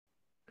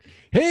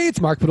Hey,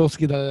 it's Mark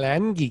Podolsky, the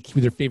Land Geek,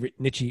 with your favorite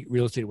niche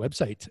real estate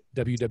website,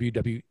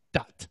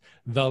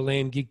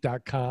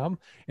 www.thelandgeek.com.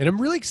 And I'm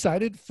really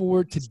excited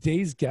for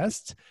today's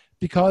guest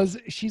because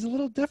she's a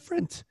little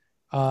different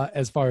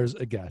as far as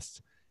a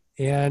guest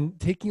and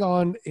taking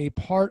on a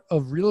part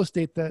of real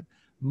estate that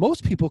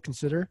most people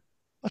consider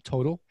a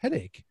total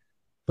headache.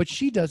 But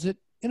she does it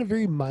in a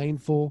very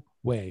mindful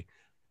way.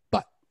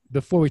 But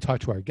before we talk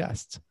to our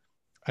guests,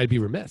 I'd be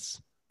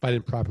remiss if I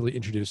didn't properly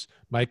introduce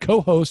my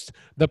co-host,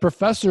 the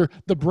professor,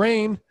 the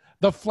brain,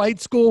 the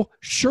flight school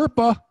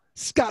Sherpa,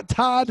 Scott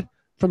Todd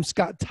from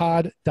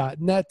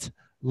scotttodd.net,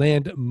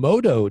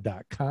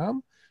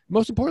 landmodo.com.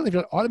 Most importantly, if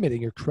you're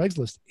automating your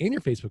Craigslist and your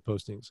Facebook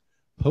postings,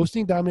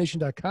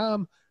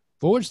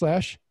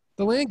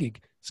 postingdomination.com/the Land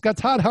Geek. Scott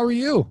Todd, how are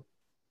you?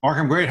 Mark,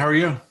 I'm great. How are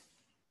you?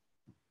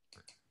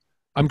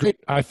 I'm great.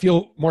 I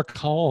feel more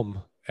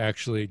calm,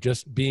 actually,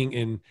 just being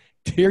in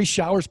Terrie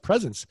Schauer's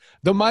presence,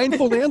 the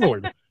Mindful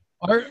Landlord.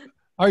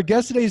 Our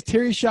guest today is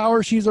Terrie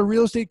Schauer. She's a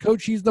real estate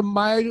coach. She's the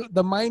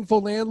Mindful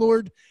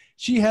Landlord.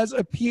 She has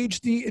a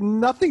PhD in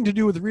nothing to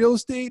do with real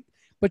estate,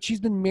 but she's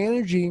been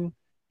managing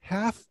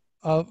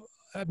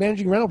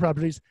rental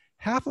properties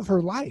half of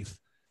her life.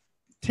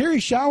 Terrie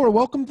Schauer,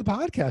 welcome to the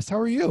podcast. How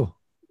are you?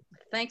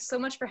 Thanks so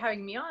much for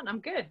having me on.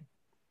 I'm good.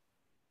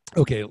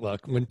 Okay,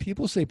 look, when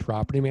people say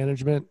property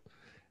management,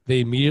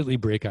 they immediately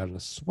break out in a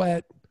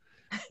sweat.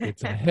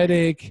 It's a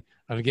headache.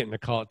 I'm getting a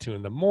call at 2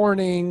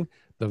 a.m,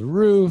 the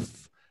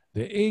roof,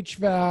 the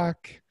HVAC,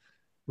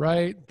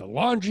 right? The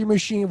laundry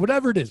machine,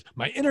 whatever it is.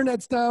 My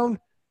internet's down.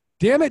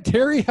 Damn it,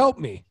 Terrie, help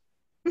me.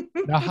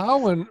 Now,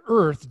 how on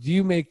earth do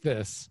you make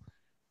this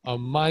a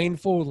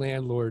mindful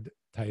landlord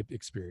type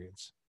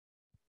experience?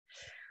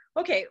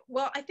 Okay,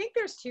 well, I think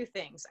there's two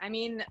things. I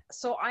mean,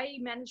 so I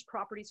manage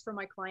properties for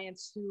my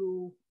clients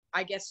who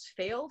I guess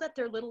failed at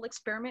their little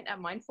experiment at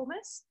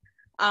mindfulness.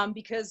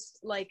 Because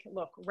like,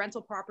 look,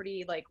 rental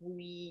property, like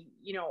we,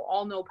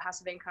 all know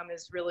passive income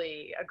is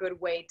really a good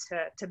way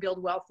to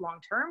build wealth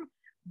long-term.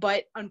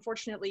 But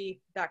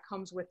unfortunately that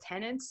comes with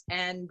tenants.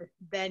 And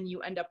then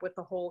you end up with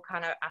the whole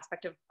kind of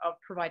aspect of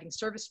providing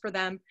service for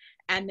them.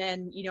 And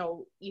then,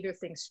 either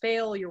things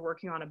fail, you're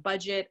working on a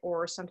budget,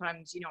 or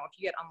sometimes, if you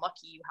get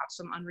unlucky, you have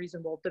some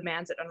unreasonable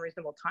demands at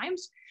unreasonable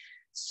times.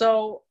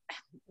 So,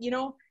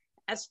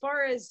 as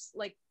far as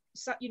like,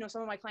 so,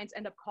 some of my clients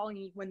end up calling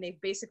me when they've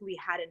basically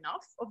had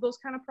enough of those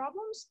kind of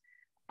problems.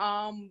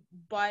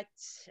 But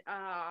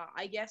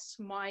I guess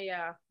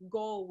my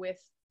goal with,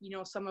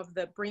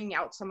 bringing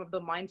out some of the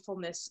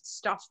mindfulness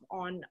stuff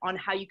on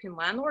how you can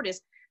landlord is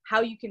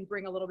how you can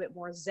bring a little bit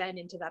more Zen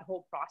into that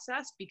whole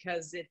process,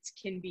 because it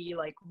can be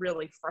like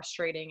really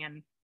frustrating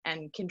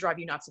and can drive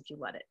you nuts if you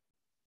let it.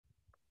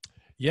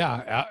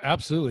 Yeah,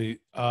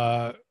 absolutely.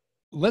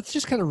 Let's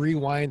just kind of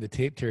rewind the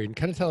tape, Terrie, and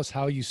kind of tell us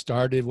how you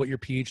started, what your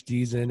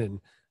PhD's in,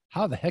 and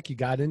how the heck you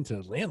got into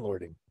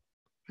landlording.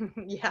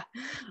 Yeah.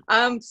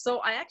 So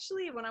I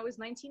actually, when I was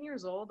 19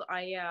 years old,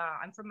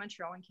 I'm from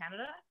Montreal in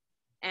Canada,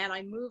 and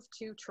I moved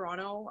to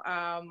Toronto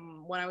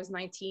when I was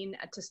 19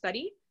 to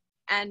study.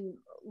 And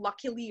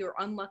luckily or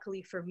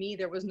unluckily for me,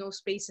 there was no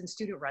space in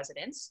student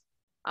residence.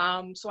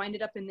 So I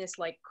ended up in this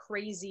like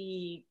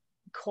crazy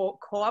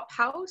co-op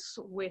house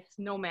with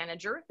no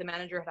manager. The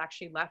manager had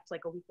actually left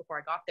like a week before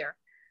I got there.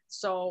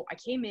 So I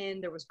came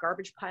in, there was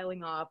garbage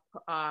piling up,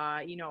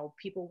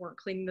 people weren't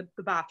cleaning the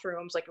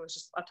bathrooms, like it was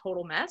just a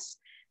total mess.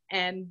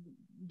 And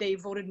they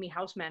voted me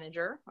house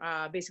manager,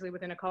 basically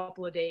within a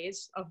couple of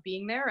days of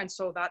being there. And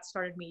so that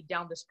started me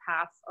down this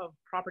path of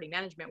property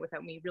management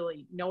without me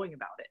really knowing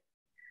about it.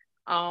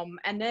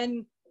 And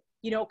then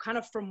kind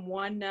of from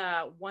one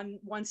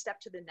step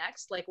to the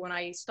next, like when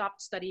I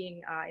stopped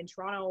studying in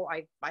Toronto,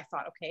 I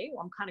thought, okay,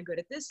 well, I'm kind of good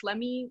at this. Let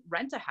me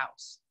rent a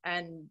house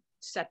and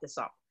set this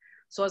up.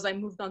 So as I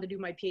moved on to do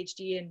my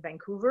PhD in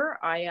Vancouver,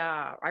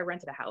 I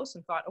rented a house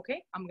and thought,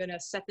 okay, I'm going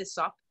to set this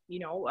up,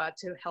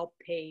 to help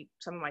pay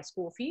some of my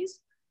school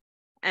fees.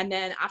 And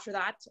then after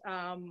that,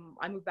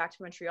 I moved back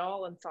to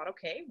Montreal and thought,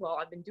 okay, well,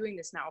 I've been doing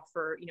this now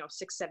for,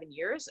 6-7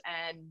 years,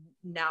 and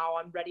now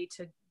I'm ready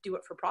to do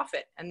it for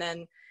profit. And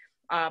then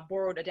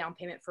borrowed a down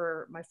payment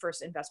for my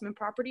first investment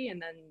property,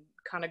 and then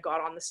kind of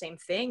got on the same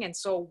thing. And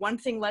so one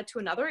thing led to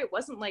another. It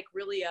wasn't like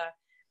really I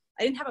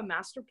didn't have a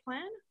master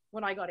plan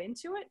when I got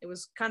into it. It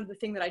was kind of the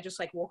thing that I just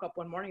like woke up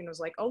one morning and was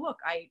like, oh, look,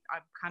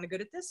 I'm kind of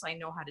good at this. I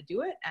know how to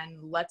do it, and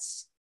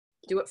let's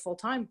do it full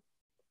time.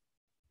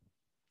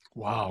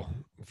 Wow.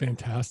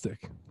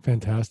 Fantastic.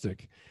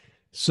 Fantastic.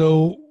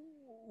 So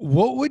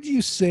what would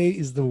you say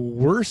is the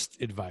worst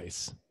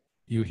advice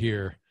you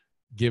hear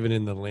given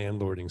in the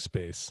landlording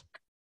space?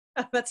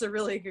 That's a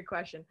really good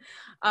question.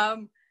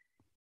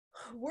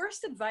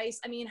 Worst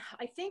advice. I mean,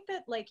 I think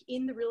that like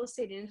in the real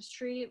estate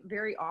industry,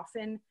 very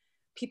often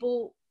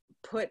people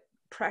put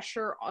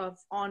pressure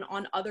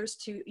on others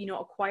to,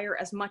 acquire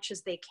as much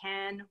as they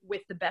can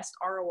with the best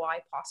ROI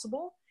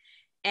possible.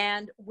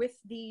 And with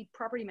the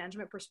property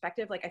management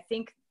perspective, like I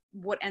think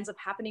what ends up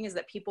happening is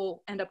that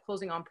people end up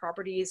closing on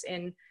properties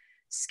in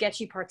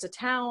sketchy parts of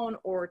town,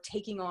 or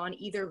taking on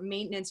either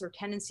maintenance or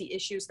tenancy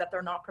issues that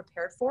they're not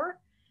prepared for.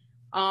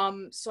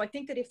 So I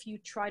think that if you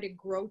try to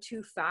grow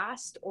too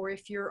fast, or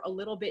if you're a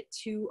little bit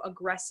too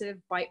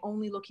aggressive by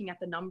only looking at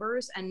the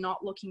numbers and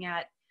not looking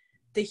at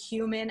the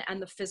human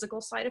and the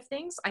physical side of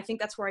things, I think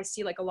that's where I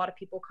see like a lot of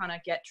people kind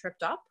of get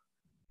tripped up.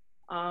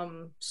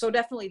 So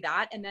definitely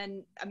that. And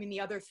then, I mean,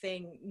 the other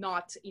thing,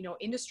 not, you know,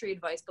 industry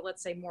advice, but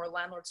let's say more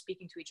landlords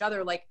speaking to each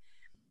other, like,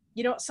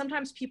 you know,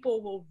 sometimes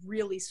people will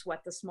really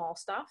sweat the small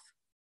stuff.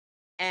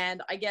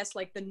 And I guess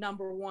like the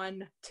number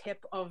one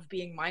tip of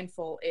being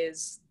mindful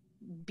is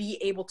be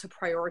able to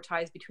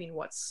prioritize between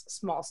what's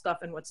small stuff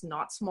and what's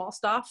not small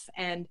stuff.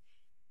 And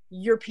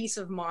your peace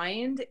of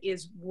mind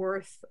is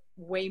worth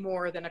way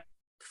more than a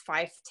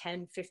 5,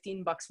 10,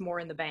 15 bucks more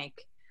in the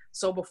bank.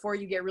 So before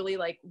you get really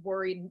like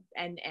worried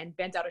and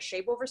bent out of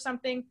shape over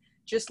something,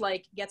 just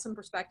like get some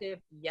perspective.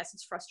 Yes,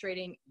 it's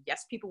frustrating.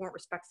 Yes, people weren't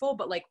respectful,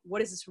 but like,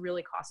 what is this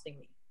really costing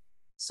me?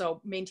 So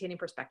maintaining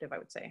perspective, I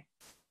would say.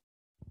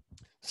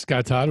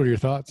 Scott Todd, what are your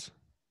thoughts?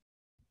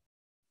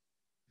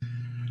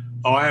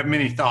 Oh, I have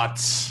many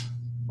thoughts.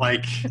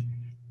 Like,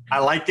 I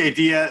like the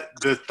idea.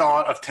 The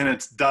thought of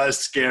tenants does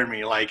scare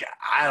me. Like,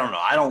 I don't know.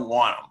 I don't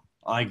want them.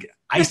 Like,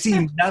 I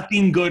see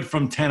nothing good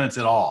from tenants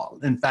at all.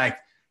 In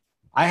fact,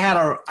 I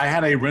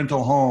had a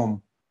rental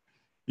home,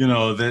 you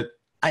know, that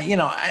I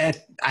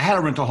had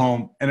a rental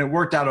home and it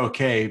worked out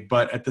okay.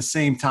 But at the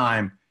same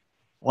time,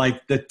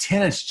 like the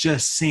tenants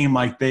just seemed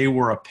like they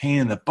were a pain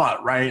in the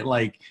butt, right?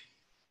 Like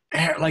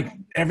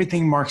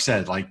everything Mark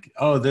said, like,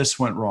 oh, this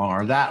went wrong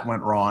or that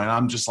went wrong. And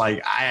I'm just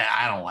like,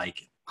 I don't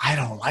like it. I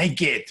don't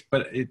like it.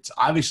 But it's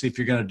obviously if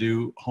you're going to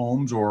do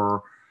homes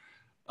or,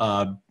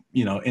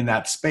 you know, in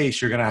that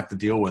space, you're going to have to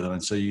deal with them.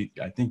 And so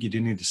I think you do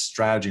need a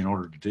strategy in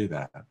order to do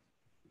that.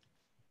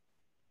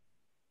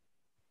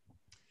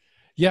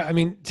 Yeah. I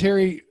mean,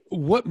 Terrie,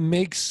 what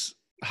makes,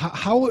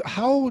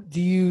 how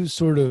do you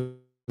sort of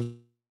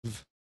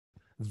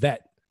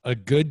vet a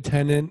good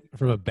tenant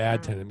from a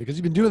bad tenant? Because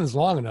you've been doing this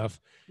long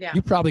enough. Yeah.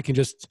 You probably can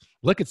just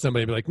look at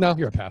somebody and be like, no,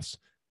 you're a pass.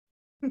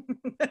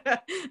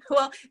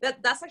 Well,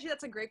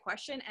 that's a great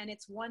question. And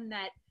it's one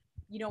that,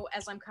 you know,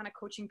 as I'm kind of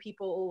coaching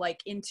people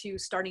like into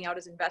starting out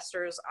as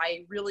investors,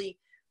 I really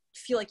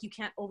feel like you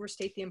can't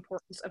overstate the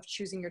importance of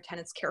choosing your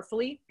tenants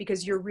carefully,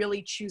 because you're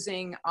really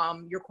choosing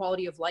your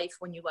quality of life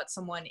when you let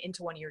someone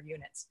into one of your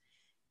units.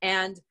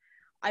 And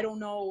I don't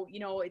know, you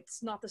know,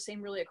 it's not the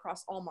same really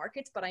across all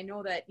markets, but I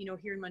know that, you know,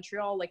 here in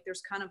Montreal, like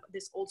there's kind of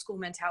this old school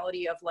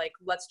mentality of like,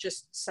 let's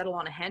just settle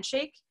on a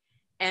handshake,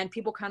 and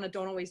people kind of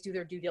don't always do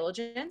their due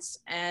diligence.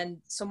 And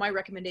so my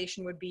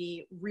recommendation would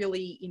be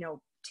really, you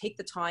know, take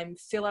the time,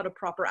 fill out a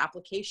proper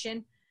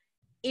application.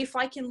 If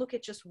I can look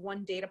at just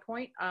one data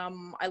point,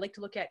 I like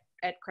to look at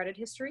credit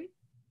history,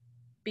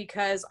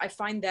 because I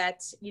find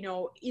that, you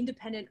know,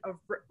 independent of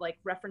like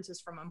references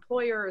from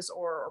employers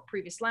or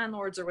previous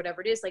landlords or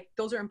whatever it is, like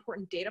those are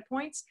important data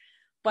points.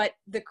 But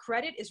the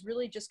credit is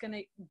really just going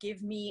to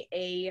give me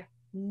a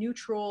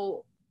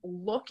neutral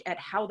look at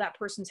how that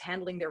person's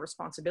handling their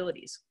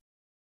responsibilities.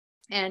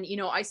 And, you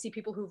know, I see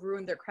people who've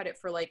ruined their credit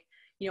for like,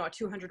 you know, a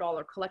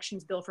 $200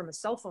 collections bill from a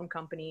cell phone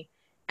company.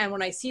 And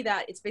when I see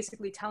that, it's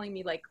basically telling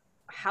me like,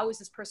 how is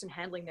this person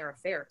handling their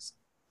affairs?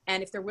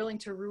 And if they're willing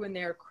to ruin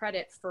their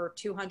credit for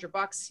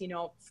 $200, you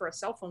know, for a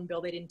cell phone bill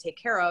they didn't take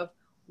care of,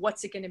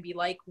 what's it going to be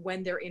like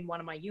when they're in one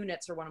of my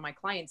units or one of my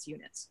clients'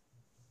 units?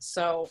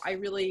 So I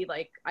really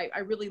like, I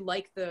really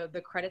like the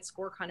credit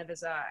score kind of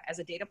as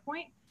a data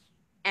point.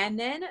 And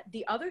then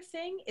the other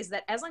thing is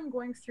that as I'm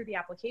going through the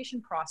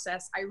application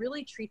process, I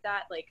really treat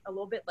that like a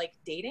little bit like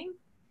dating,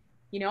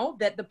 you know,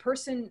 that the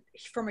person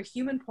from a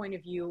human point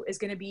of view is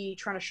going to be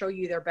trying to show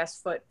you their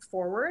best foot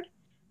forward.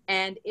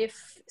 And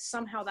if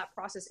somehow that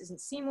process isn't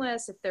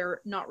seamless, if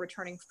they're not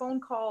returning phone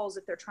calls,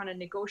 if they're trying to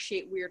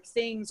negotiate weird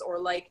things, or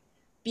like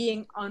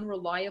being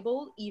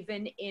unreliable,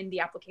 even in the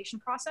application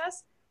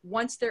process,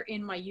 once they're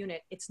in my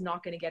unit, it's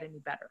not going to get any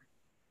better.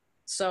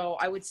 So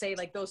I would say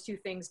like those two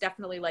things,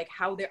 definitely like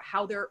how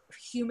they're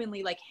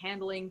humanly like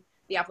handling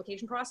the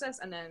application process,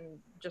 and then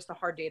just the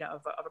hard data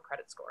of a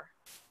credit score.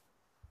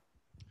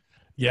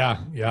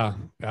 Yeah,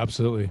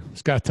 absolutely.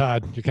 Scott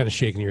Todd, you're kind of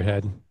shaking your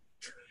head.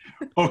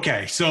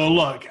 Okay, so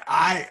look,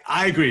 I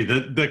agree.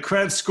 The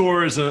credit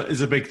score is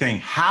a big thing.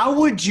 How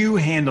would you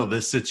handle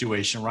this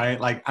situation, right?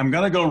 Like I'm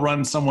gonna go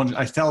run someone.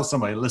 I tell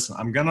somebody, listen,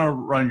 I'm gonna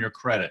run your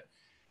credit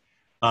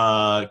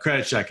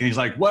check, and he's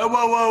like,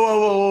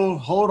 whoa,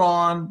 hold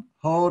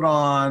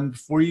on,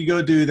 before you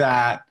go do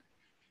that,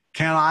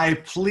 can I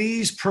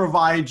please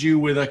provide you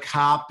with a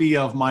copy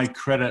of my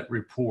credit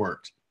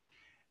report?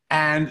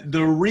 And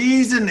the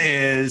reason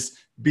is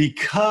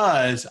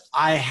because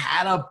I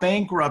had a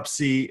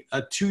bankruptcy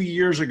 2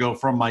 years ago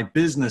from my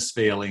business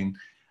failing.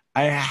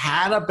 I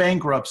had a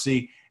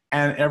bankruptcy,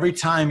 and every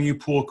time you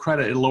pull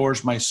credit, it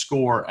lowers my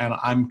score, and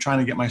I'm trying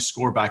to get my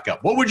score back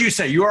up. What would you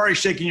say? You're already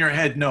shaking your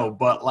head no,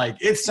 but like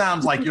it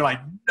sounds like you're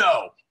like,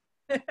 no.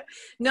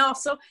 No,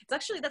 so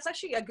that's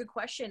actually a good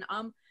question.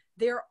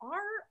 There are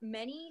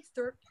many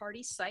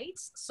third-party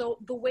sites. So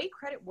the way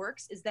credit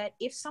works is that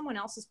if someone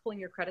else is pulling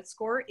your credit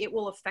score, it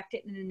will affect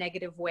it in a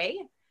negative way.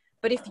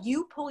 But if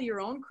you pull your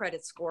own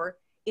credit score,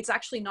 it's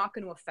actually not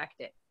going to affect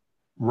it.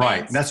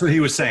 Right. And That's what he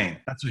was saying.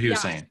 That's what he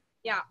was saying.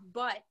 Yeah.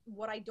 But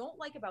what I don't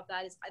like about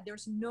that is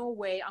there's no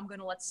way I'm going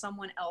to let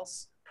someone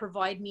else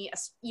provide me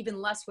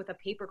even less with a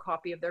paper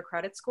copy of their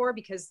credit score,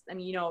 because I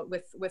mean, you know,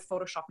 with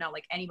Photoshop now,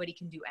 like anybody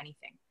can do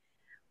anything.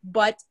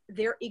 But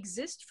there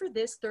exist for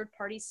this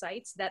third-party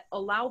sites that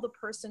allow the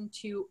person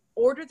to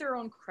order their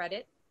own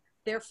credit,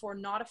 therefore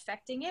not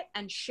affecting it,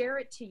 and share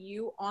it to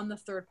you on the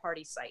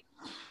third-party site.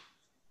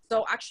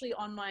 So actually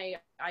on I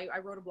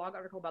wrote a blog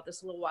article about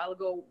this a little while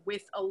ago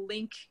with a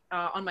link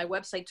on my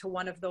website to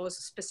one of those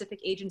specific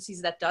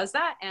agencies that does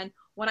that. And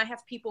when I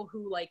have people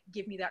who like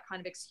give me that kind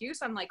of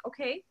excuse, I'm like,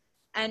 okay.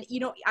 And, you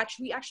know,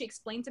 we actually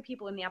explain to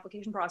people in the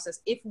application process,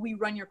 if we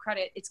run your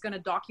credit, it's going to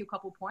dock you a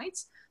couple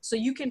points. So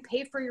you can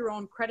pay for your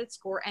own credit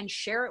score and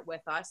share it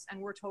with us. And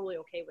we're totally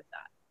okay with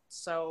that.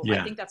 So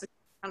I think that's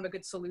kind of a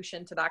good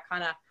solution to that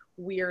kind of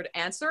weird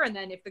answer. And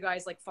then if the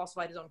guy's like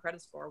falsified his own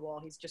credit score, well,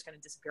 he's just going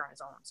to disappear on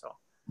his own. So.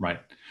 Right.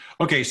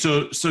 Okay.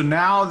 So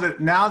now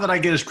that I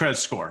get his credit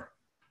score,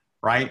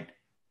 right?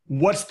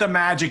 What's the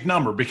magic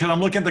number? Because I'm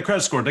looking at the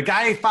credit score. The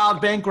guy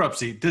filed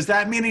bankruptcy. Does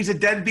that mean he's a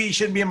deadbeat? He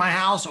shouldn't be in my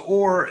house?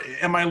 Or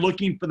am I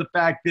looking for the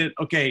fact that,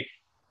 okay,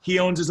 he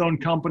owns his own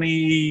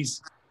company.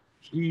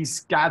 He's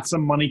got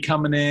some money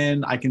coming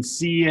in. I can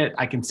see it.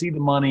 I can see the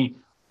money.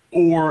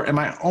 Or am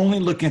I only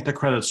looking at the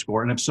credit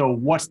score? And if so,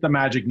 what's the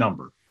magic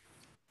number?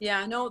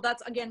 Yeah, no,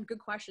 that's, again, good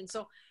question.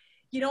 So,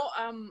 you know,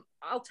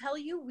 I'll tell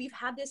you, we've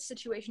had this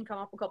situation come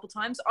up a couple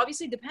times.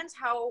 Obviously, it depends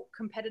how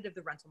competitive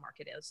the rental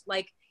market is.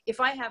 Like,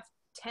 if I have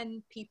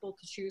 10 people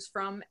to choose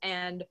from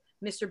and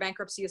Mr.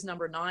 Bankruptcy is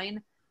number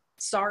 9,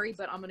 sorry,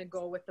 but I'm going to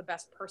go with the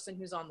best person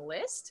who's on the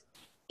list.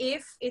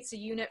 If it's a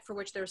unit for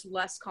which there's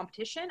less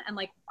competition, and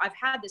like I've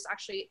had this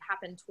actually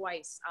happen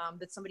twice,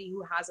 that somebody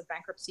who has a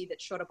bankruptcy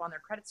that showed up on their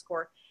credit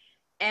score.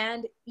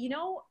 And, you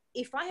know,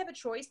 if I have a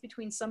choice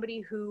between somebody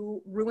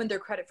who ruined their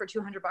credit for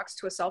 $200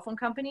 to a cell phone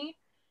company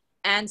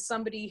and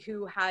somebody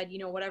who had, you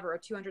know, whatever, a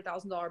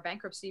 $200,000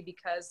 bankruptcy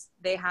because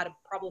they had a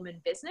problem in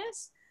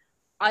business,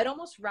 I'd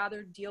almost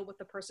rather deal with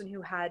the person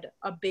who had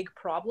a big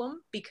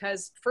problem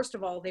because, first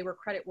of all, they were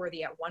credit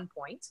worthy at one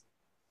point.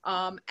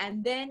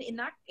 And then in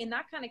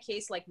that kind of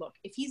case, like, look,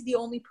 if he's the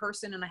only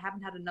person and I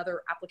haven't had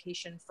another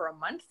application for a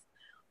month,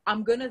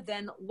 I'm going to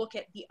then look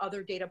at the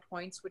other data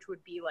points, which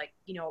would be like,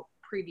 you know,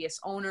 previous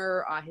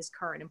owner, his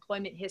current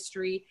employment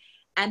history.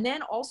 And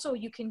then also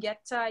you can get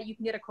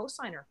a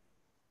cosigner.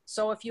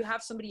 So if you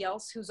have somebody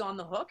else who's on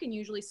the hook, and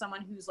usually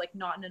someone who's like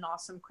not in an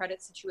awesome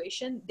credit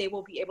situation, they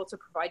will be able to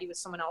provide you with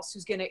someone else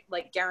who's going to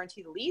like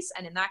guarantee the lease.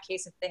 And in that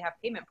case, if they have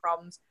payment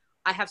problems,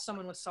 I have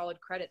someone with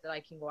solid credit that I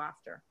can go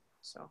after.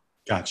 So.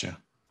 Gotcha.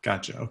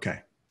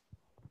 Okay.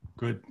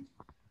 Good.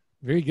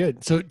 Very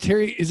good. So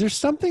Terrie, is there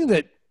something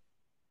that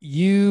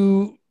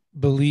you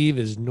believe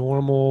is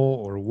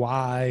normal or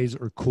wise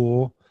or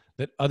cool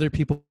that other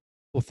people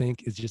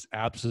think is just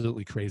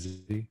absolutely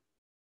crazy?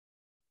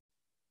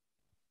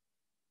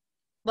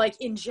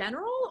 Like in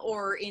general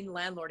or in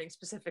landlording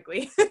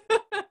specifically?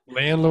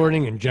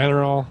 Landlording in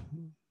general.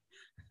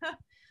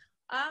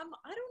 I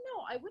don't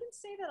know. I wouldn't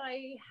say that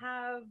I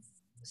have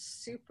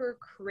super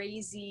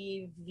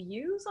crazy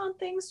views on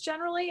things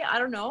generally. I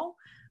don't know.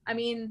 I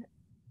mean,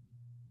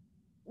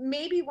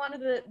 maybe one of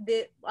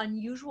the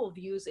unusual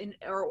views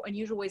or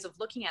unusual ways of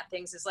looking at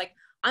things is like,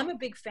 I'm a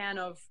big fan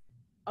of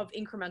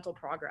incremental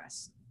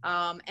progress.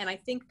 And I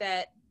think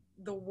that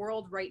the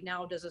world right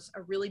now does us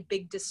a really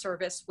big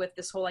disservice with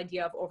this whole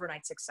idea of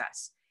overnight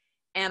success.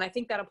 And I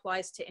think that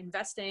applies to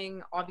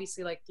investing.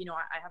 Obviously, like, you know,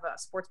 I have a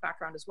sports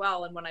background as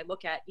well. And when I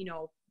look at, you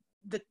know,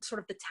 the sort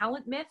of the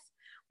talent myth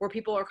where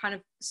people are kind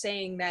of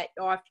saying that,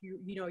 oh, if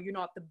you know, you're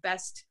not the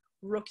best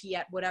rookie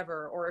at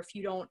whatever, or if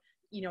you don't,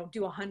 you know,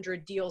 do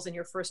 100 deals in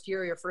your first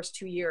year, your first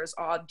 2 years,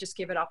 oh, just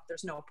give it up.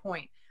 There's no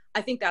point.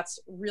 I think that's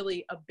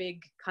really a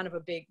big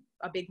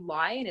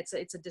lie, and it's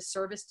a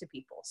disservice to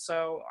people.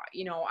 So,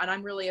 you know, and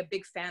I'm really a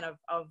big fan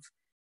of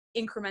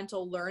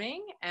incremental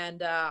learning,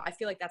 and I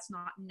feel like that's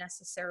not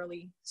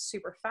necessarily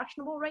super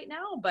fashionable right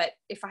now. But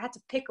if I had to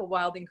pick a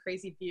wild and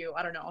crazy view,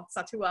 I don't know, it's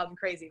not too wild and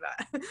crazy,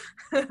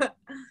 but.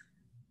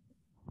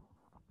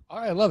 All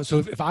right, I love it. So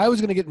if I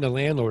was going to get into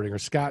landlording, or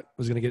Scott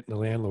was going to get into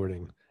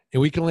landlording,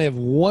 and we can only have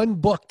one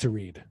book to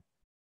read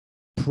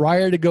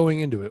prior to going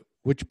into it,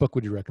 which book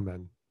would you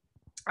recommend?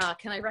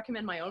 Can I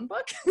recommend my own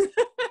book?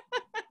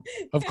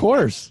 Of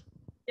course.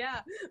 Yeah.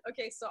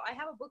 Okay. So I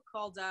have a book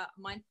called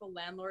Mindful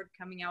Landlord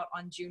coming out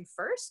on June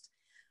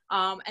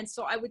 1st. And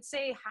so I would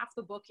say half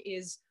the book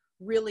is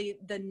really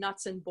the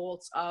nuts and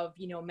bolts of,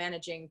 you know,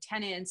 managing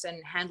tenants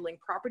and handling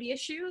property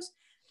issues.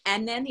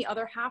 And then the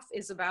other half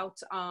is about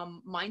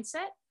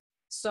mindset.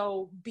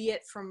 So be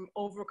it from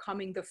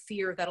overcoming the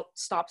fear that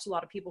stops a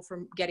lot of people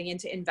from getting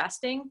into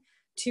investing,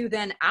 to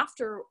then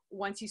after,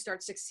 once you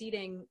start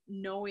succeeding,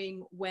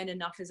 knowing when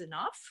enough is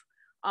enough.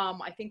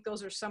 I think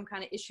those are some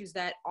kind of issues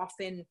that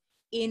often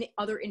in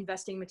other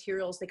investing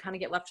materials, they kind of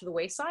get left to the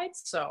wayside.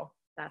 So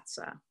that's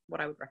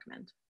what I would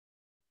recommend.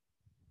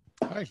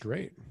 All right,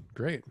 great.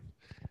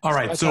 All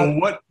right. So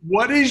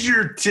what is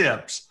your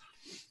tips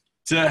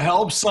to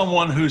help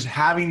someone who's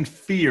having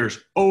fears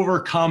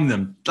overcome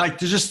them? Like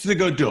to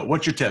go do it.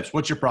 What's your tips?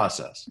 What's your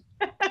process?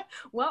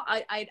 Well,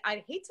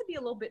 I'd hate to be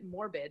a little bit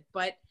morbid,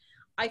 but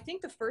I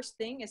think the first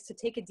thing is to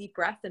take a deep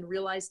breath and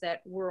realize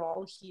that we're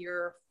all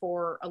here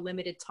for a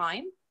limited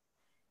time.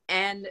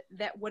 And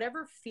that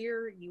whatever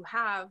fear you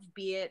have,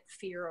 be it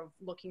fear of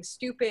looking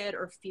stupid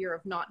or fear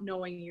of not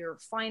knowing your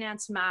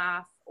finance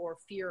math or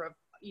fear of,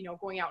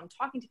 going out and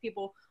talking to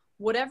people,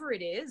 whatever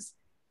it is,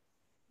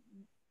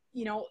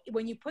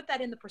 when you put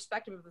that in the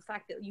perspective of the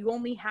fact that you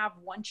only have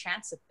one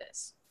chance at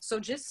this. So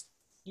just,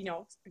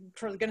 it's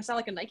going to sound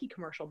like a Nike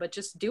commercial, but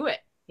just do it.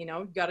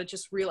 You got to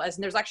just realize,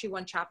 and there's actually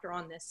one chapter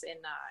on this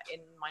in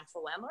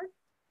Mindful Landlord.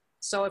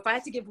 So if I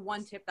had to give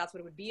one tip, that's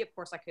what it would be. Of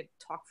course, I could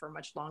talk for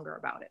much longer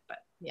about it, but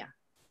yeah.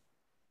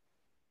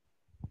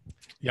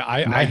 Yeah,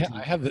 I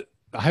have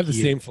the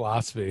same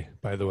philosophy,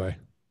 by the way.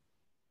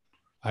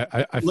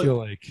 I feel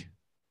like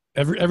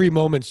every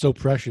moment's so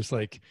precious.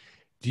 Like,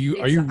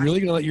 are you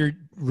really going to let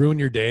ruin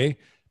your day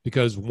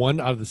because one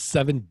out of the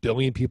 7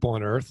 billion people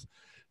on Earth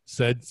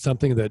said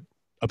something that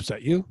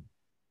upset you?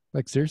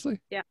 Like,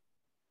 seriously? Yeah.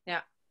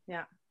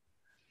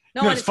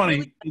 No, it's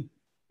funny.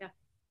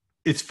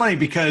 It's funny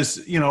because,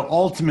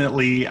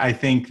 ultimately I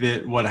think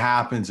that what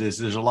happens is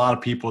there's a lot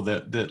of people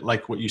that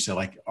like what you said,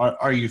 like,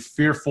 are you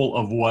fearful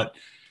of what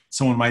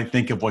someone might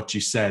think of what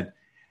you said?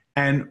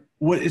 And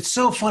it's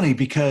so funny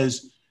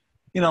because,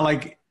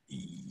 like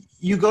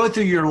you go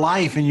through your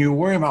life and you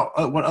worry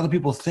about what other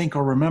people think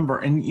or remember.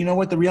 And you know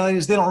what? The reality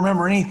is they don't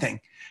remember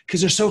anything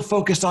because they're so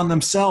focused on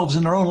themselves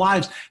and their own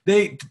lives.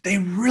 They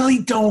really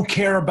don't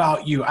care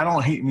about you.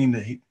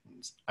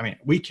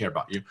 We care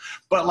about you,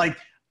 but like,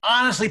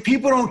 honestly,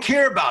 people don't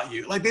care about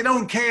you. Like they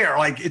don't care.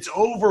 Like it's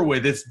over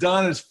with. It's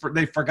done.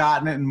 They've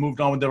forgotten it and moved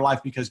on with their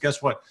life because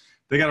guess what?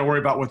 They got to worry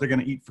about what they're going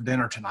to eat for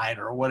dinner tonight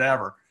or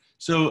whatever.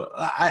 So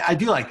I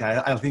do like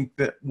that. I think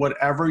that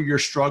whatever you're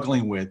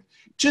struggling with,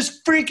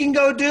 just freaking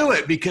go do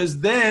it because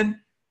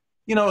then,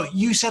 you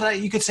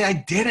could say,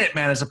 I did it,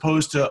 man, as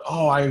opposed to,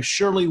 oh, I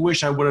surely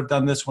wish I would have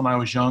done this when I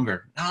was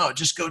younger. No,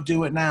 just go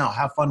do it now.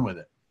 Have fun with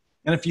it.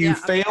 And if you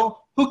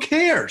fail, who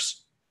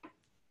cares?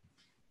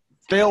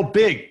 Fail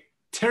big.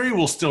 Terrie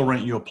will still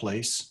rent you a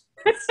place.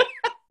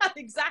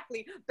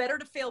 Exactly. Better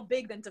to fail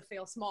big than to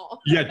fail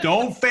small. Yeah,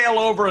 don't fail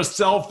over a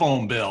cell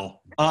phone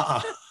bill.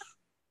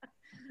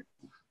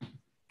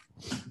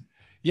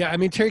 Yeah, I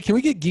mean, Terrie, can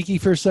we get geeky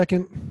for a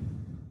second?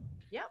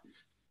 Yeah.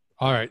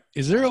 All right.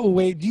 Is there a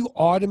way, do you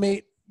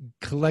automate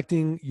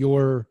collecting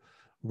your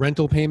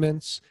rental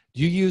payments?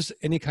 Do you use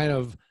any kind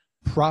of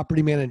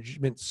property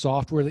management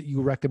software that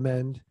you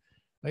recommend?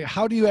 Like,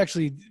 how do you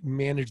actually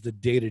manage the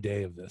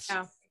day-to-day of this?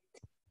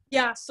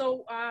 Yeah,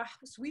 so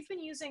we've been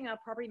using a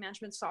property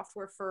management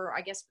software for, I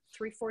guess,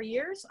 3-4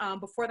 years.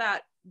 Before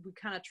that, we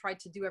kind of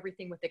tried to do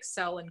everything with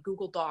Excel and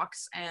Google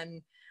Docs.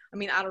 And I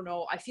mean, I don't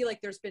know, I feel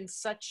like there's been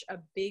such a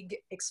big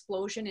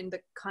explosion in the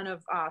kind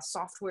of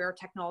software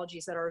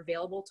technologies that are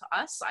available to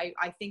us.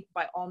 I think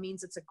by all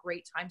means, it's a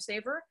great time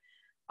saver.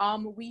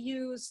 We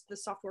use the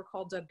software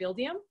called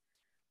Buildium,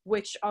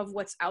 which of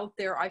what's out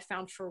there, I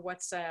found for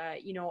what's,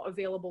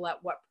 available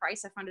at what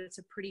price, I found it's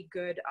a pretty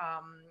good,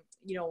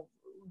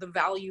 the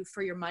value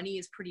for your money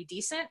is pretty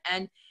decent.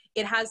 And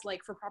it has,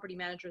 like, for property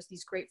managers,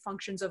 these great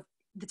functions of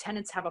the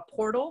tenants have a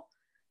portal.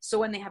 So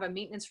when they have a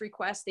maintenance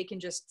request, they can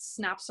just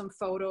snap some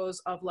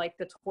photos of like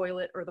the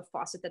toilet or the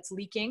faucet that's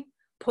leaking,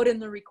 put in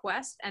the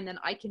request, and then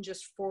I can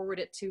just forward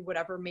it to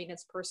whatever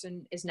maintenance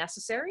person is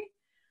necessary.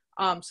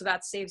 So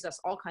that saves us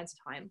all kinds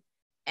of time.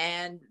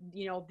 And,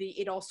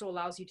 it also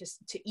allows you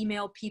to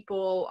email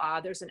people.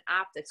 There's an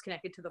app that's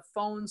connected to the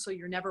phone, so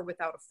you're never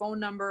without a phone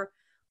number.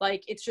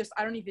 Like, it's just,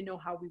 I don't even know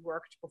how we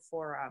worked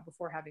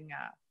before having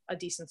a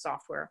decent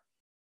software.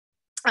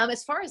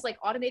 As far as like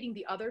automating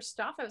the other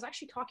stuff, I was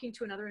actually talking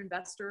to another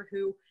investor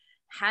who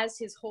has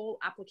his whole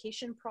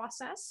application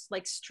process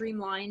like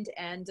streamlined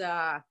and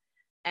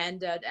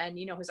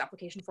his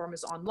application form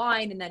is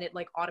online, and then it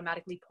like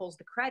automatically pulls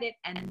the credit.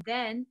 And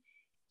then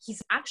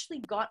he's actually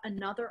got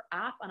another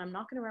app, and I'm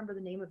not going to remember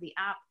the name of the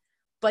app,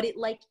 but it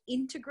like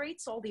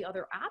integrates all the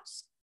other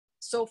apps.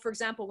 So for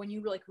example, when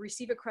you like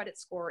receive a credit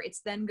score, it's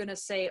then going to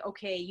say,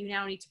 okay, you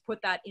now need to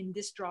put that in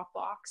this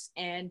Dropbox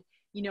and,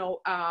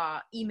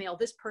 email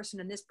this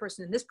person and this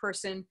person and this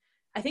person.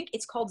 I think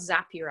it's called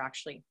Zapier,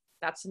 actually.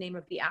 That's the name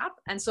of the app.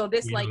 And so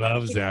this, we like,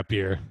 love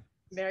Zapier.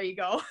 There you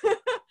go.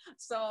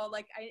 So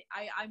like,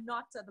 I'm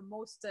not the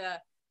most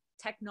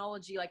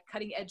technology, like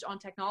cutting edge on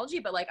technology,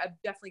 but like, I'm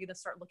definitely going to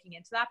start looking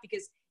into that,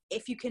 because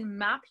if you can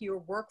map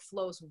your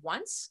workflows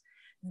once,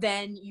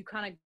 then you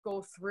kind of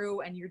go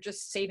through and you're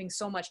just saving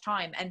so much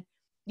time. And,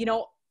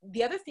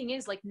 the other thing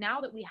is, like,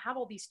 now that we have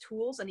all these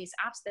tools and these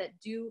apps that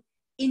do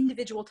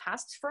individual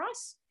tasks for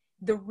us,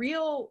 the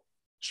real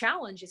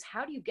challenge is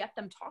how do you get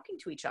them talking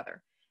to each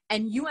other?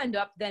 And you end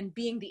up then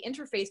being the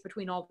interface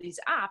between all these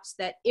apps,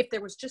 that if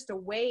there was just a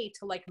way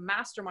to like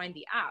mastermind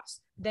the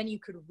apps, then you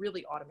could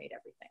really automate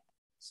everything.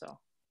 So.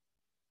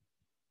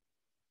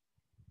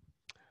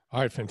 All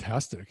right.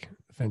 Fantastic.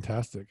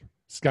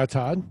 Scott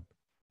Todd,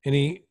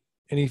 any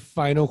any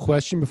final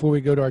question before we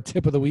go to our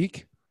tip of the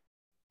week?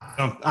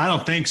 I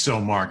don't think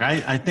so, Mark.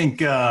 I think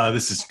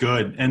this is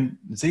good. And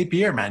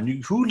Zapier, man,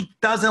 who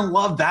doesn't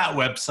love that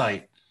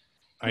website?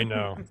 I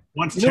know.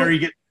 Once Terrie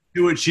gets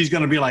to it, she's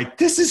going to be like,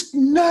 this is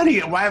nutty.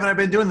 Why haven't I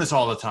been doing this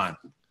all the time?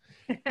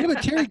 Yeah, but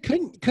Terrie,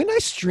 couldn't I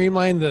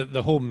streamline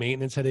the whole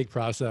maintenance headache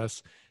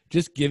process?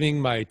 Just giving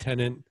my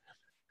tenant,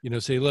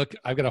 say, look,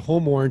 I've got a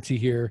home warranty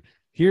here.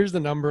 Here's the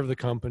number of the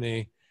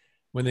company.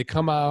 When they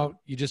come out,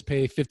 you just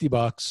pay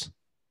 $50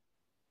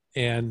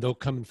 and they'll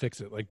come and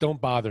fix it. Like, don't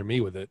bother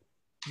me with it.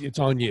 It's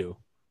on you.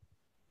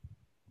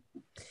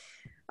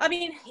 I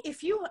mean,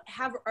 if you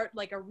have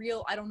like a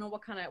real, I don't know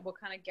what kind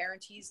of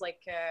guarantees, like,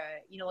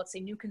 let's say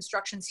new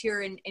constructions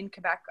here in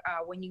Quebec,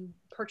 when you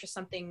purchase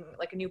something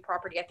like a new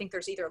property, I think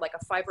there's either like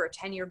a 5 or a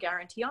 10-year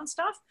guarantee on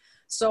stuff.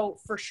 So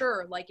for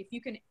sure, like if you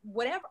can,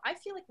 I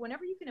feel like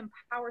whenever you can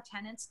empower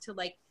tenants to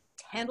like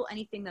handle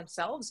anything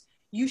themselves,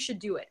 you should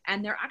do it.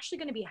 And they're actually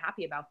going to be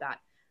happy about that.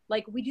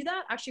 Like we do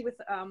that actually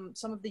with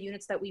some of the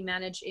units that we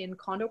manage in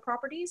condo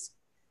properties.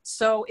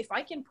 So if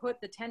I can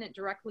put the tenant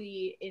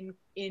directly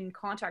in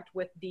contact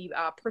with the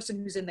person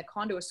who's in the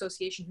condo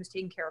association who's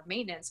taking care of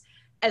maintenance,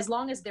 as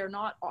long as they're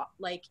not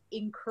like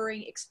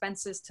incurring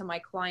expenses to my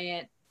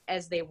client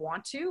as they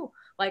want to,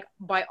 like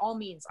by all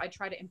means, I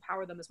try to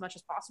empower them as much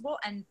as possible.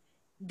 And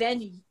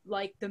then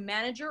like the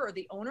manager or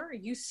the owner,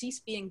 you cease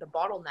being the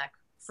bottleneck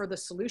for the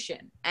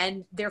solution,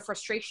 and their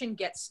frustration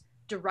gets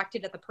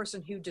directed at the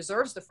person who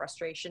deserves the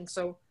frustration.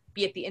 So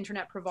be it the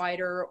internet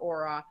provider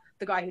or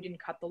the guy who didn't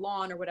cut the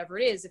lawn or whatever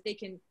it is, if they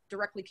can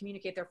directly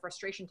communicate their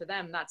frustration to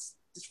them, that's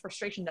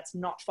frustration that's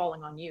not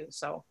falling on you.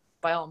 So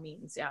by all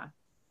means, yeah,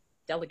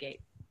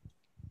 delegate.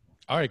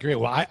 All right, great.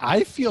 Well,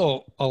 I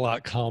feel a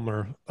lot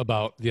calmer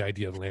about the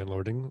idea of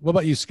landlording. What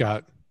about you,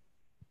 Scott?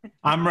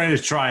 I'm ready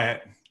to try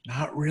it.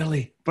 Not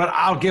really, but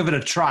I'll give it a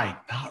try.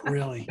 Not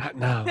really.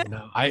 No.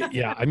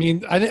 I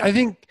mean, I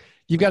think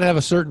you've got to have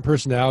a certain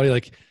personality.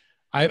 Like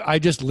I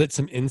just lit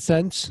some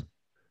incense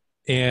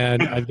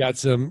and I've got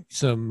some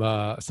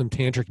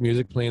tantric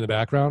music playing in the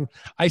background.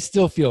 I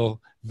still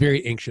feel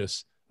very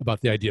anxious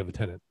about the idea of a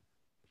tenant.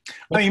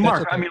 But I mean,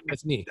 Mark, okay.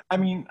 That's me. I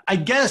mean, I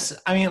guess,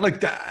 I mean,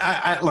 look,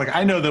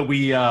 I know that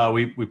we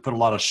put a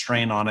lot of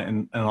strain on it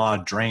and a lot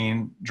of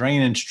drain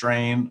and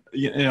strain,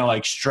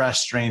 like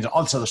stress, strains,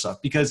 all this other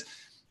stuff, because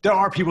there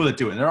are people that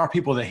do it. And there are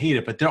people that hate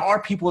it, but there are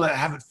people that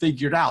have it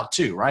figured out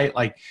too, right?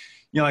 Like,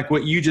 like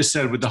what you just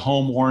said with the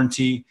home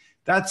warranty,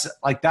 that's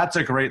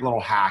a great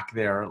little hack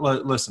there.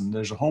 Listen,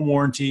 there's a home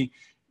warranty,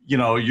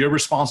 you're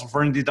responsible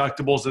for any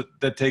deductibles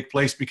that take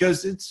place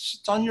because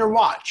it's on your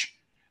watch.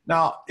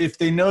 Now, if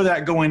they know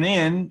that going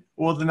in,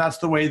 well, then that's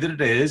the way that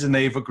it is, and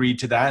they've agreed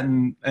to that,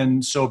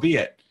 and so be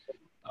it.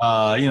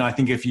 I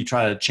think if you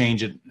try to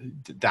change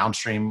it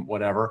downstream,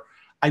 whatever.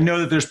 I know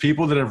that there's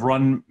people that have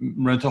run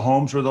rental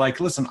homes where they're like,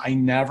 listen, I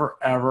never,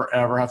 ever,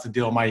 ever have to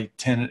deal with my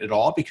tenant at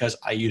all because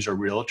I use a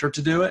realtor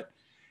to do it,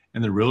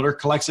 and the realtor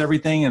collects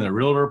everything, and the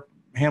realtor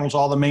handles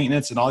all the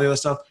maintenance and all the other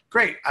stuff.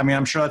 Great. I mean,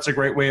 I'm sure that's a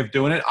great way of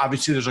doing it.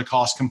 Obviously, there's a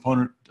cost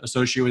component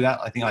associated with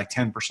that. I think like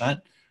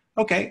 10%.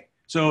 Okay.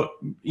 So,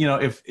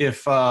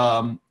 if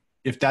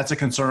that's a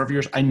concern of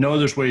yours, I know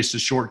there's ways to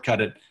shortcut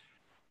it.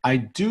 I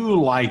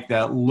do like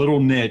that little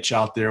niche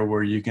out there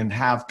where you can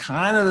have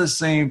kind of the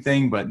same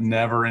thing, but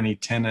never any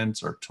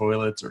tenants or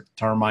toilets or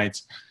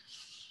termites.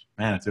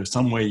 Man, if there's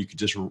some way you could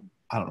just,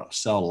 I don't know,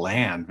 sell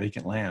land,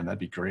 vacant land, that'd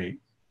be great.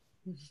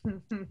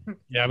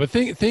 Yeah, but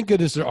thank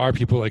goodness there are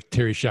people like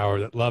Terrie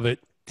Schauer that love it,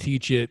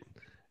 teach it,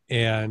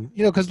 and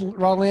because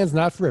raw land's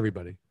not for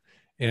everybody.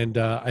 And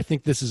I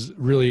think this is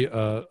really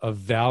a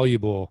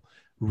valuable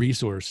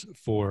resource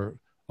for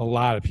a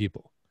lot of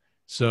people.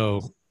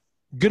 So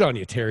good on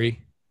you, Terrie.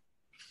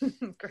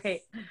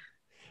 Great.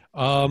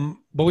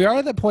 But we are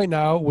at that point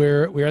now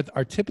where we're at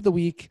our tip of the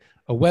week,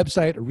 a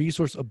website, a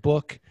resource, a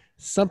book,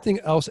 something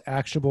else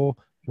actionable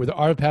where the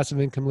Art of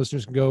Passive Income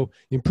listeners can go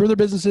improve their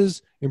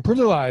businesses, improve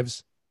their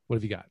lives. What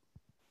have you got?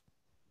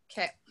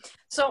 Okay.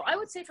 So I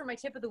would say for my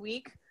tip of the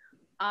week,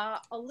 a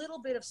little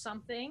bit of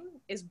something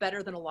is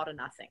better than a lot of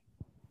nothing.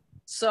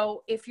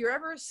 So if you're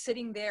ever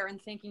sitting there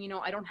and thinking,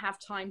 I don't have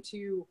time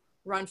to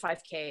run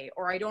 5K,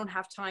 or I don't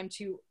have time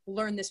to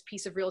learn this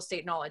piece of real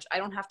estate knowledge, I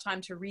don't have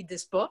time to read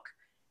this book,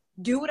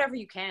 do whatever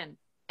you can.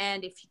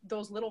 And if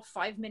those little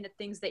 5-minute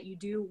things that you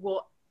do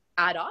will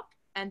add up,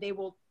 and they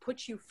will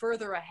put you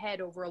further ahead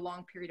over a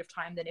long period of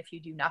time than if you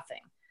do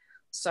nothing.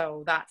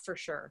 So that for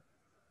sure.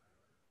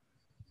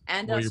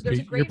 And well, so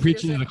you're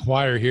preaching to the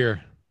choir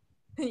here.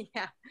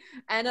 Yeah.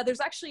 And there's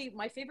actually,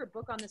 my favorite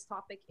book on this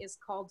topic is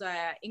called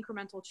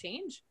Incremental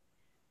Change.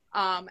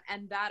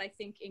 And that I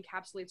think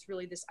encapsulates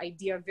really this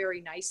idea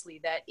very nicely,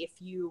 that if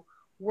you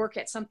work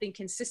at something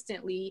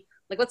consistently,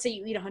 like let's say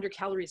you eat 100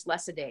 calories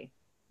less a day,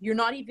 you're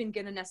not even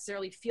going to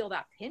necessarily feel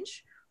that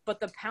pinch, but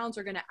the pounds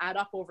are going to add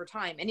up over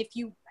time. And if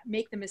you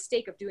make the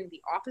mistake of doing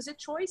the opposite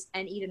choice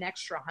and eat an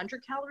extra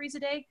 100 calories a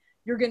day,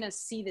 you're going to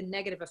see the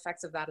negative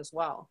effects of that as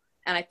well.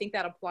 And I think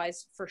that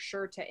applies for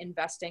sure to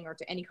investing or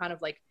to any kind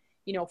of like,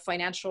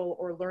 financial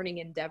or learning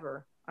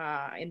endeavor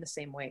in the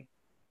same way.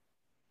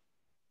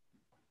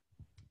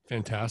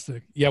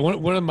 Fantastic. Yeah,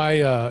 one of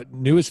my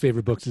newest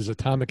favorite books is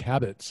Atomic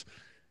Habits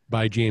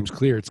by James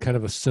Clear. It's kind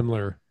of a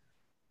similar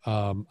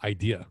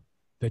idea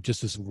that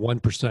just this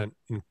 1%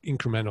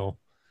 incremental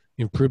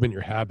improvement in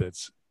your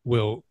habits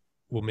will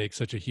make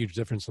such a huge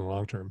difference in the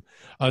long term.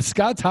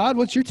 Scott Todd,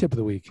 what's your tip of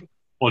the week?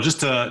 Well,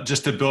 just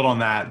to build on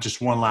that,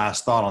 just one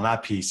last thought on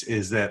that piece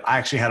is that I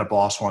actually had a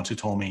boss once who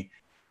told me,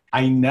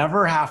 I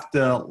never have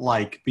to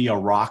like be a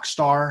rock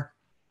star.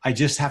 I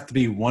just have to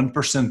be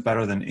 1%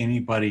 better than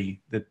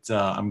anybody that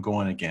I'm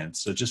going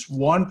against. So just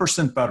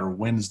 1% better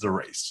wins the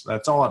race.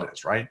 That's all it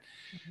is, right?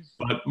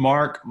 But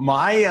Mark,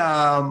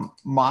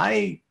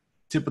 my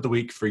tip of the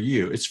week for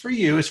you, it's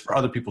for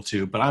other people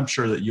too, but I'm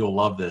sure that you'll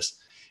love this,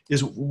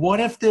 is what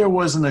if there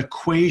was an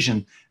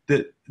equation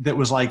that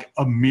was like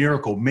a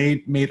miracle,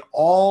 made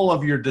all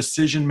of your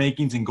decision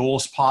makings and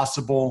goals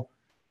possible?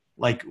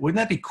 Like, wouldn't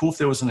that be cool if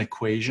there was an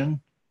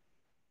equation?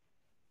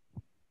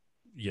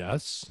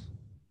 Yes.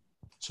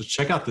 So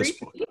check out this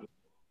book.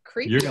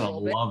 Creepy. You're going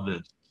to love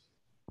this.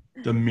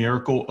 The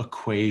Miracle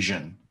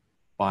Equation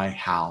by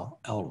Hal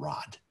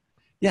Elrod.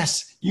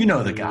 Yes, you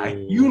know the guy.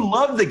 You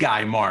love the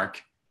guy,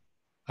 Mark.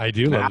 I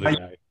do love the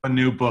guy. A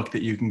new book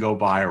that you can go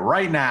buy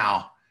right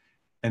now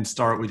and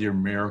start with your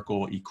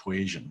Miracle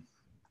Equation.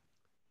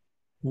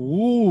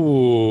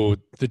 Ooh,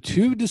 the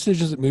 2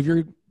 decisions that move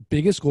your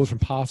biggest goals from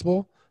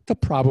possible to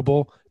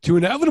probable to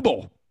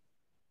inevitable.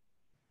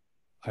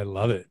 I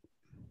love it.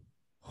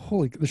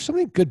 There's so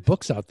many good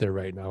books out there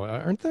right now,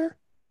 aren't there?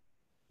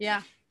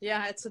 Yeah.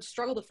 It's a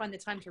struggle to find the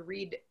time to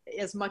read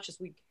as much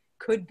as we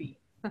could be.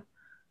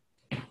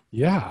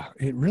 Yeah,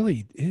 it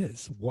really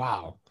is.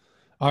 Wow.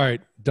 All right,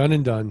 done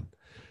and done.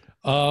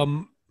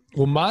 Well,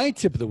 my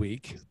tip of the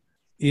week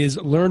is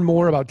learn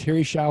more about Terrie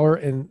Schauer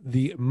and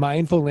the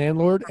Mindful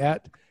Landlord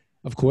at,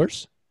 of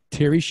course,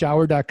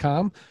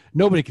 terrieschauer.com.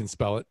 Nobody can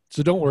spell it,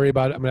 so don't worry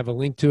about it. I'm going to have a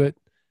link to it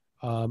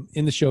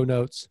in the show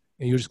notes,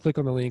 and you just click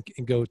on the link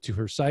and go to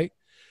her site.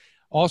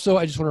 Also,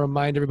 I just want to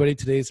remind everybody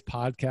today's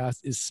podcast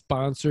is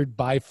sponsored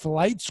by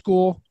Flight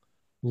School.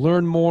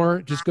 Learn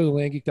more. Just go to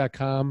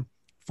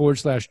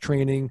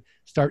landgeek.com/training.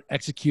 Start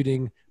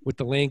executing with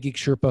the Land Geek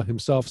Sherpa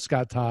himself,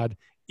 Scott Todd,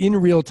 in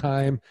real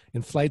time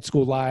in Flight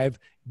School Live.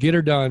 Get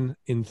her done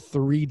in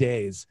 3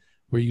 days,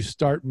 where you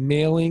start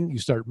mailing, you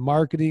start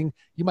marketing,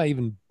 you might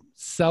even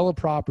sell a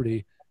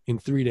property in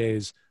 3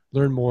 days.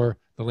 Learn more,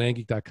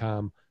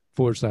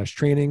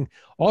 thelandgeek.com/training.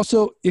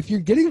 Also, if you're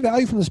getting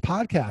value from this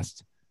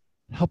podcast,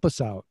 help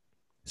us out.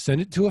 Send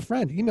it to a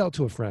friend, email it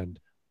to a friend,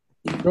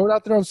 throw it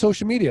out there on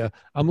social media.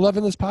 I'm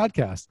loving this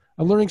podcast.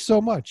 I'm learning so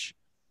much.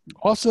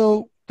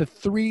 Also, the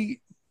 3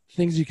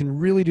 things you can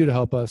really do to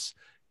help us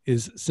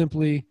is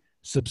simply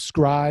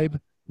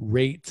subscribe,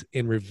 rate,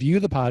 and review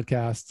the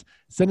podcast.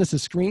 Send us a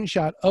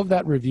screenshot of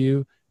that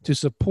review to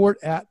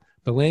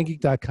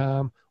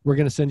support@thelandgeek.com. We're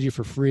going to send you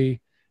for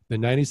free the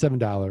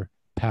 $97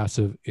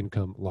 passive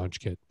income launch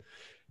kit.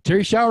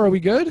 Terrie Schauer, are we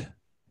good?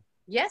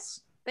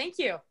 Yes. Thank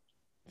you.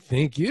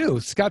 Thank you.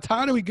 Scott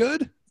Todd, are we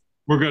good?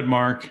 We're good,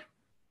 Mark.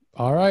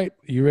 All right.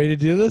 You ready to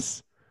do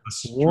this?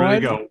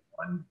 Ready to go.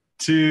 1,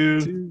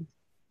 2,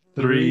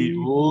 3.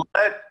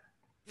 Let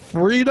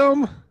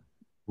freedom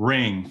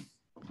ring.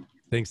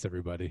 Thanks,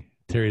 everybody.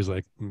 Terry's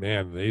like,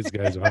 man, these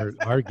guys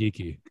are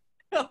geeky.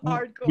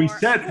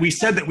 Hardcore. We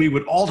said that we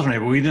would alternate,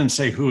 but we didn't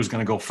say who was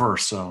going to go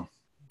first. So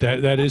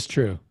that is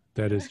true.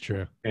 That is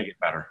true. Make it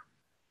better.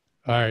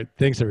 All right.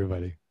 Thanks,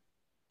 everybody.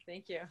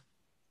 Thank you.